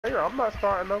here. I'm not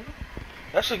starting over.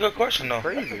 That's a good question though.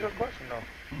 Crazy.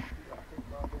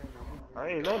 I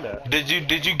ain't know that. Did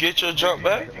you get your jump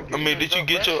back? I mean, did you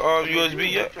get your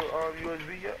USB yet?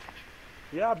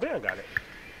 Yeah, I been got it.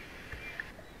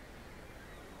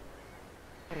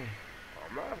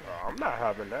 I'm not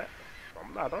having that.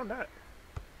 I'm not on that.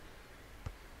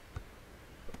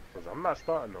 Cause I'm not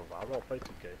starting over. I won't play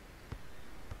 2K.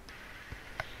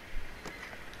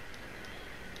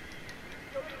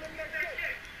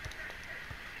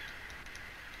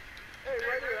 I'm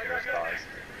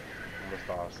gonna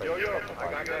start saying stuff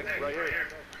about I got that right here.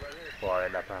 before I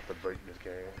end up having to break this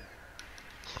game.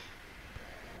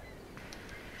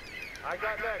 I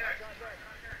got that.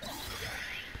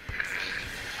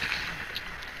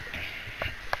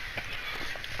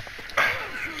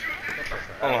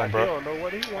 Hold on, He bro. don't know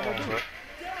what he wanna do.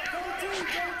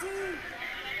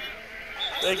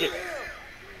 Take it.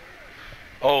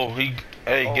 Oh, hey,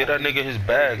 get that nigga his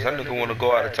bags. That nigga wanna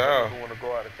go out of town.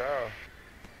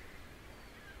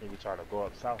 Nigga trying to go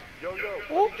up south.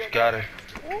 Oops, got it.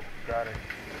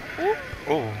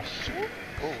 Ooh.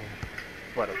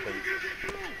 What a face.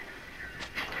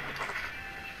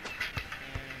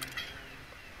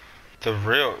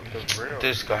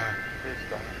 This guy.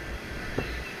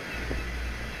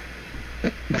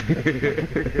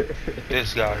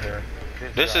 This guy here.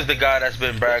 This is the guy that's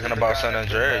been bragging about San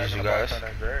Andreas, you guys.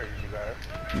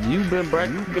 You been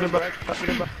bragging about.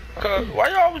 Cause why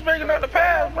you always bringing up the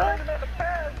past, bro?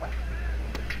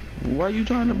 Why you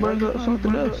trying to bring up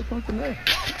something else?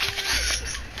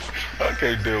 I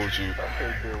can't deal with you.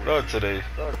 Not today.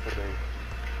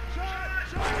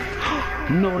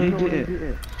 No, they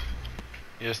didn't.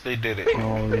 Yes, they did it.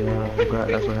 Oh yeah, I forgot.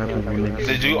 That's what happened when niggas.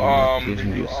 Did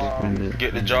you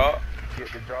get the job?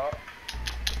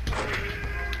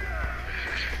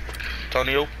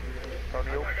 Tonio?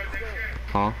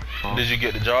 Huh? Did you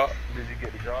get the job?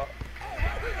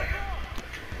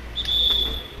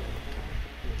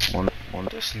 On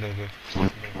This nigga.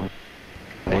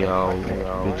 They all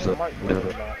bitch up.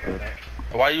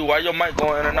 Why your mic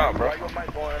going in and out, bro?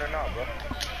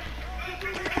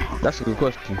 That's a good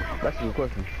question. That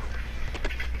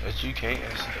you can't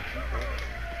answer.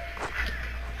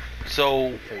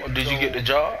 So, did you get the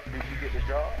job?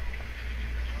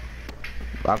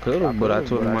 I could have, but I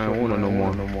told him I ain't want it no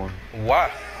more. Why?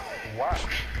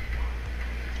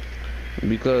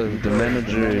 Because the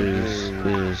manager is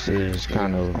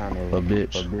kind of a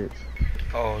bitch.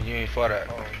 Oh, you ain't for that.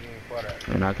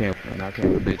 And I can't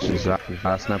with bitches.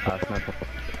 I snap.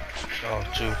 Oh,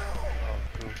 true.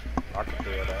 I can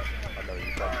feel that. I know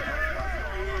you talking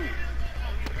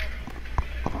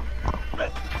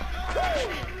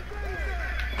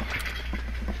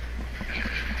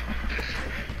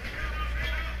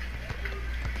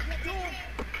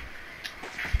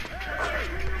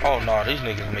Oh no, these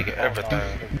niggas making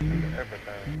everything.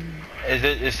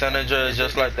 Is San Andreas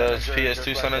just like the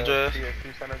PS2 San Andreas?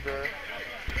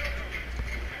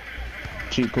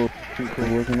 Chico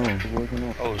working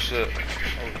on. Oh shit.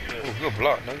 Oh, good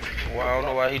block, nigga. Well, I don't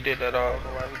know why he did that.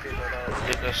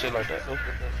 Did that shit like that though.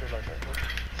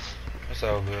 That's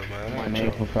all good, man. My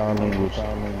name for foul language.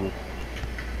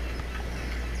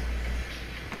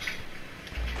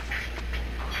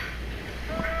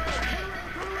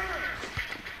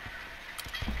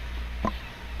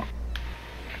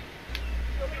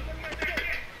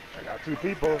 I got 2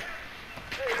 people.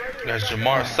 That's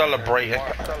Jamar celebrating.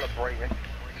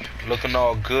 Looking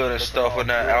all good and stuff in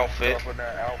that outfit.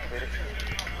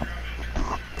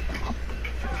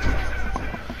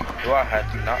 Do I had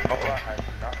not?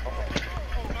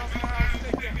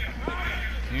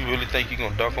 You really think you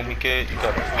gonna dunk on me, kid? You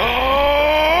gotta.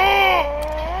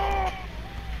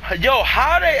 Yo,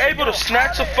 how they able to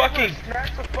snatch a fucking?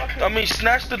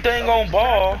 Snatch the dang on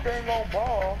ball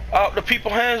out the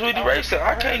people's hands with eraser.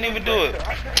 I can't even do it.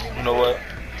 You know what?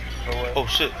 Oh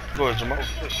shit. Go ahead, Jamal.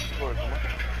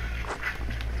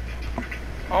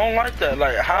 I don't like that.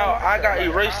 Like how I got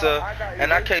eraser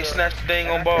and I can't snatch the dang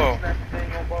on ball.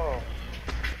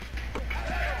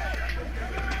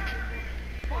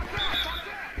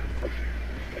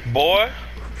 Boy.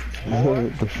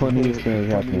 The funniest thing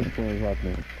happened.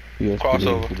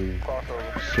 Yesterday.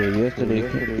 So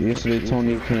yesterday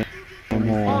Tony came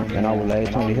home and I was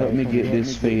like, Tony, help me get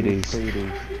this fade.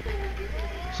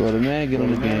 So the man get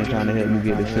on the game trying to help me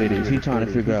get the fade. He trying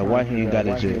to figure out why he ain't got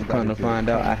it yet. Come to find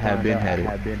out, I have been had it.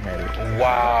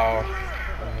 Wow.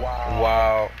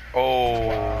 Oh.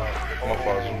 My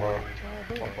fault, Jamal.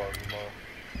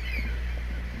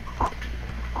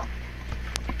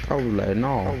 I was like,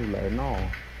 no.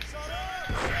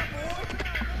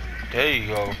 There you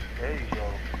go.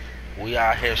 We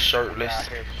out here shirtless.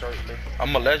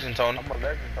 I'm a legend, Tony.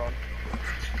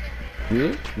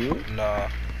 Yeah? Yeah? Nah.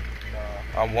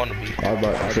 I wanna be. I was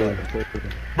about to say.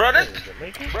 Bro, this.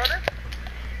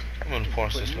 I'm gonna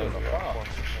punch this man.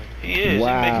 He is.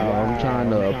 Wow, He I'm trying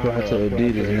to apply to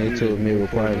Adidas and they told me it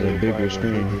requires a bigger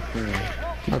screen.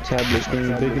 My tablet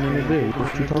screen bigger than the big.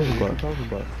 What you talking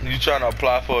about? You trying to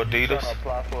apply for Adidas?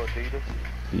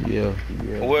 Yeah.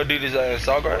 Where Adidas at in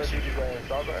Sawgrass?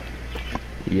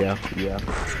 Yeah.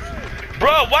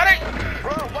 Bro, why they?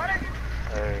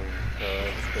 Hey,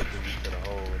 because you should have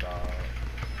hold,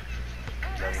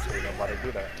 never seen nobody do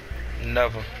that.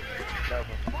 Never.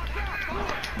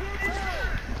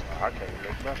 I can't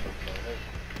make nothing, so hey,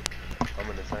 I'm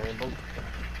in the same boat.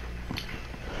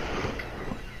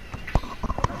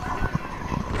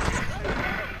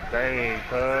 Dang,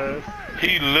 cuz.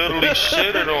 He literally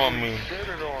shitted on me.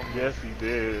 Yes, he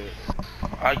did.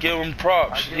 I give him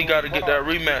props. He got to get that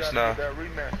rematch now.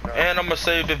 And I'm gonna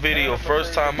save the video.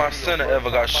 First time my center ever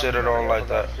got shitted on like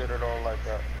that.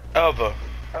 Ever.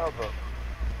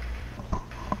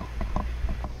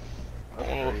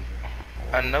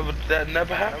 That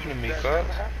never happened to me, cuz.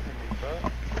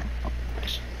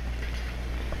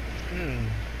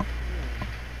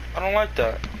 I don't like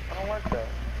that.